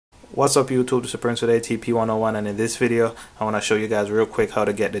What's up YouTube, this is Prince with ATP101, and in this video I want to show you guys real quick how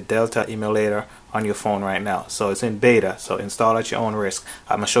to get the Delta emulator on your phone right now. So it's in beta, so install at your own risk.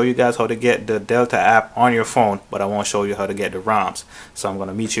 I'm going to show you guys how to get the Delta app on your phone, but I won't show you how to get the ROMs. So I'm going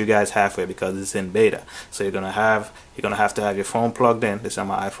to meet you guys halfway because it's in beta. So you're going to have to have your phone plugged in. This is on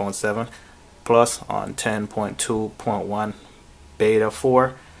my iPhone 7 Plus on 10.2.1 beta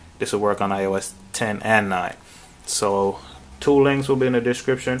 4. This will work on iOS 10 and 9. So two links will be in the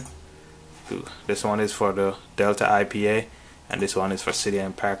description. This one is for the Delta IPA, and this one is for Cydia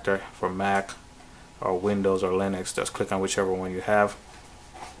Impactor for Mac or Windows or Linux. Just click on whichever one you have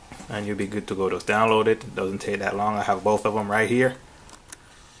and you'll be good to go. Just download it. It doesn't take that long. I have both of them right here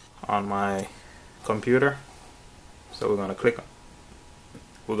on my computer. So we're gonna click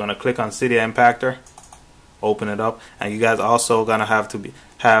on Cydia Impactor, open it up, and you guys also gonna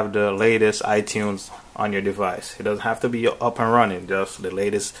have the latest iTunes on your device. It doesn't have to be up and running, just the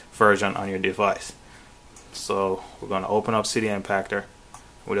latest version on your device. So we're gonna open up Cydia Impactor.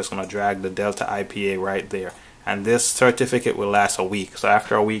 We're just gonna drag the Delta IPA right there, and this certificate will last a week. So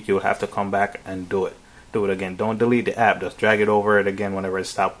after a week you'll have to come back and do it again. Don't delete the app, just drag it over it again whenever it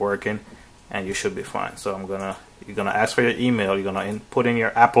stops working, and you should be fine. So you're gonna ask for your email. You're gonna put in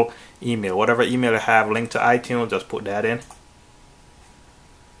your Apple email, whatever email you have linked to iTunes, just put that in.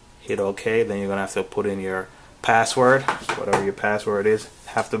 Hit OK. Then you're gonna have to put in your password. So whatever your password is,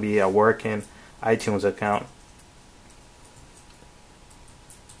 have to be a working iTunes account.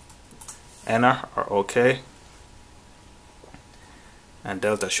 Enter or OK, and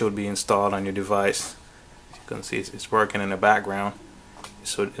Delta should be installed on your device. As you can see, it's working in the background. It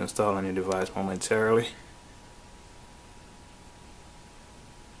should install on your device momentarily.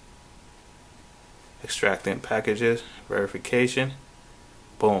 Extracting packages, verification,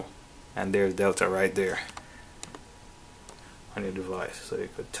 boom, and there's Delta right there on your device. So you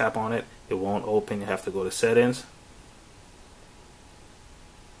could tap on it, it won't open. You have to go to settings,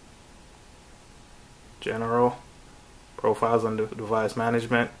 general, profiles on the device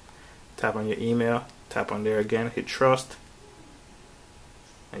management, tap on your email, tap on there again, hit trust,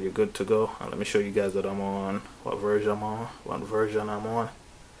 and you're good to go. Let me show you guys that I'm on, what version I'm on.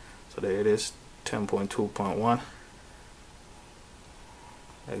 So there it is, 10.2.1.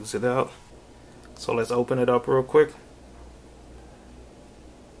 Exit out. So let's open it up real quick.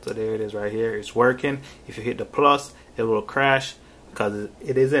 So there it is right here. It's working. If you hit the plus, it will crash because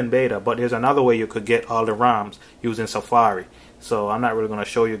it is in beta. But there's another way you could get all the ROMs using Safari. So I'm not really going to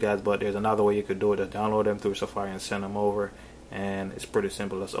show you guys, but there's another way you could do it. Just download them through Safari and send them over, and it's pretty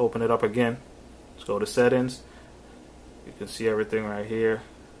simple. Let's open it up again. Let's go to settings. You can see everything right here.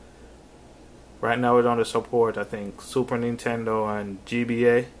 Right now it's on the support, I think, Super Nintendo and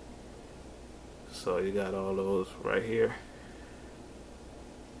GBA. So you got all those right here.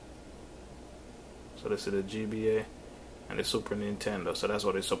 So this is the GBA and the Super Nintendo. So that's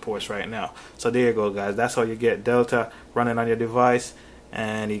what it supports right now. So there you go, guys. That's how you get Delta running on your device.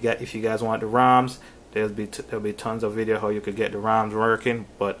 And if you guys want the ROMs, there'll be tons of video how you could get the ROMs working.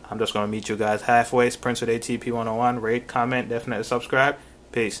 But I'm just gonna meet you guys halfway. It's Prince with ATP101. Rate, comment, definitely subscribe.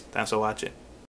 Peace. Thanks for watching.